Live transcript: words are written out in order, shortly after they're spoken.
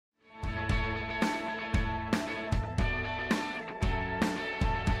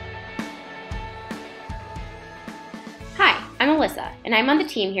I'm Alyssa, and I'm on the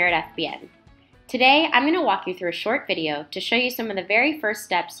team here at FBN. Today, I'm going to walk you through a short video to show you some of the very first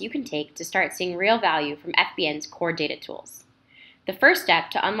steps you can take to start seeing real value from FBN's core data tools. The first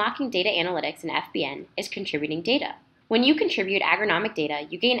step to unlocking data analytics in FBN is contributing data. When you contribute agronomic data,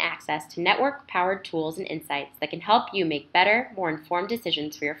 you gain access to network-powered tools and insights that can help you make better, more informed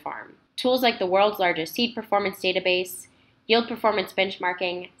decisions for your farm. Tools like the world's largest seed performance database, yield performance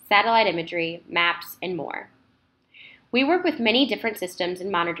benchmarking, satellite imagery, maps, and more. We work with many different systems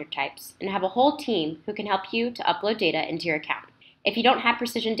and monitor types and have a whole team who can help you to upload data into your account. If you don't have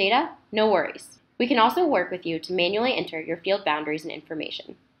precision data, no worries. We can also work with you to manually enter your field boundaries and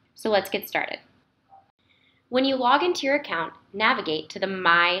information. So let's get started. When you log into your account, navigate to the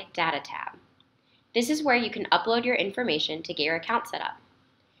My Data tab. This is where you can upload your information to get your account set up.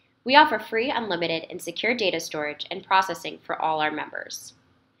 We offer free, unlimited, and secure data storage and processing for all our members.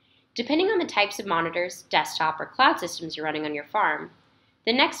 Depending on the types of monitors, desktop, or cloud systems you're running on your farm,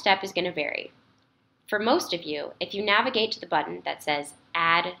 the next step is going to vary. For most of you, if you navigate to the button that says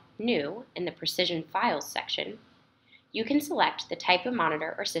Add New in the Precision Files section, you can select the type of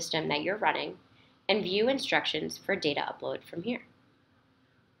monitor or system that you're running and view instructions for data upload from here.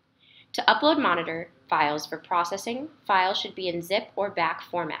 To upload monitor files for processing, files should be in zip or BAC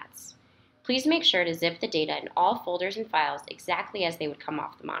formats. Please make sure to zip the data in all folders and files exactly as they would come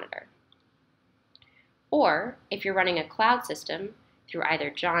off the monitor. Or, if you're running a cloud system through either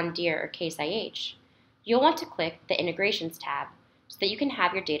John Deere or Case IH, you'll want to click the Integrations tab so that you can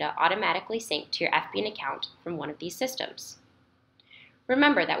have your data automatically synced to your FBN account from one of these systems.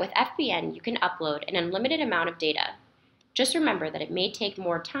 Remember that with FBN, you can upload an unlimited amount of data. Just remember that it may take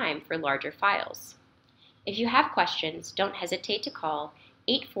more time for larger files. If you have questions, don't hesitate to call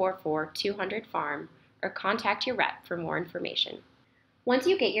 844-200-FARM or contact your rep for more information. Once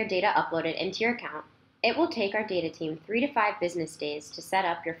you get your data uploaded into your account, it will take our data team 3 to 5 business days to set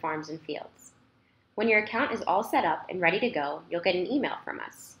up your farms and fields. When your account is all set up and ready to go, you'll get an email from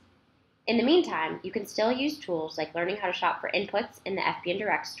us. In the meantime, you can still use tools like learning how to shop for inputs in the FBN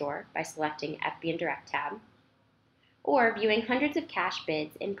Direct store by selecting FBN Direct tab, or viewing hundreds of cash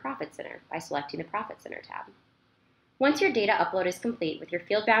bids in Profit Center by selecting the Profit Center tab. Once your data upload is complete with your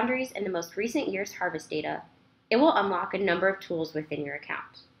field boundaries and the most recent year's harvest data, it will unlock a number of tools within your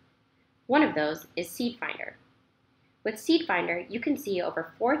account. One of those is Seed Finder. With Seed Finder, you can see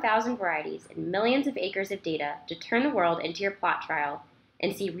over 4,000 varieties and millions of acres of data to turn the world into your plot trial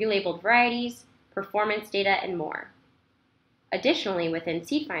and see relabeled varieties, performance data, and more. Additionally, within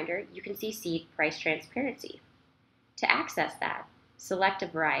Seed Finder, you can see seed price transparency. To access that, select a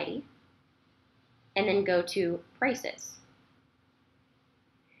variety, and then go to Prices.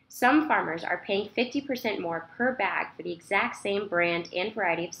 Some farmers are paying 50% more per bag for the exact same brand and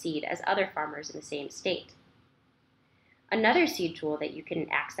variety of seed as other farmers in the same state. Another seed tool that you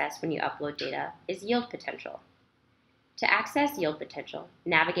can access when you upload data is Yield Potential. To access Yield Potential,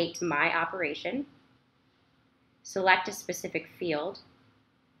 navigate to My Operation, select a specific field,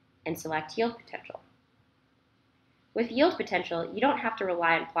 and select Yield Potential. With Yield Potential, you don't have to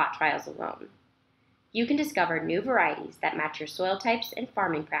rely on plot trials alone. You can discover new varieties that match your soil types and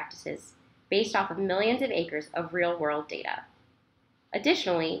farming practices based off of millions of acres of real-world data.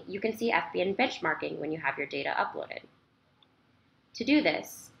 Additionally, you can see FBN benchmarking when you have your data uploaded. To do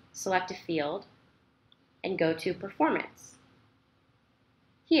this, select a field and go to Performance.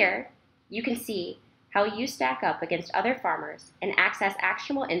 Here, you can see how you stack up against other farmers and access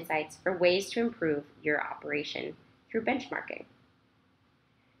actionable insights for ways to improve your operation through benchmarking.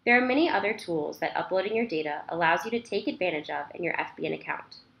 There are many other tools that uploading your data allows you to take advantage of in your FBN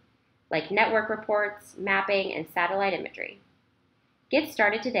account, like network reports, mapping, and satellite imagery. Get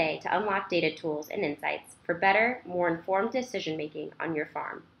started today to unlock data tools and insights for better, more informed decision-making on your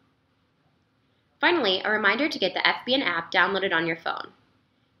farm. Finally, a reminder to get the FBN app downloaded on your phone.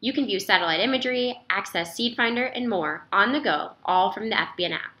 You can view satellite imagery, access Seed Finder, and more on the go, all from the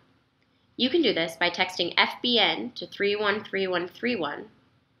FBN app. You can do this by texting FBN to 313131.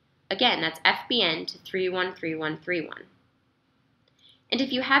 Again, that's FBN to 313131. And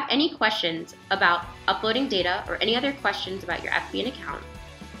if you have any questions about uploading data or any other questions about your FBN account,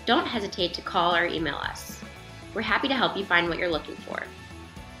 don't hesitate to call or email us. We're happy to help you find what you're looking for.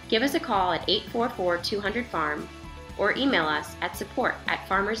 Give us a call at 844-200-FARM or email us at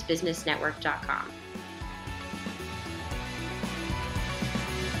support@farmersbusinessnetwork.com.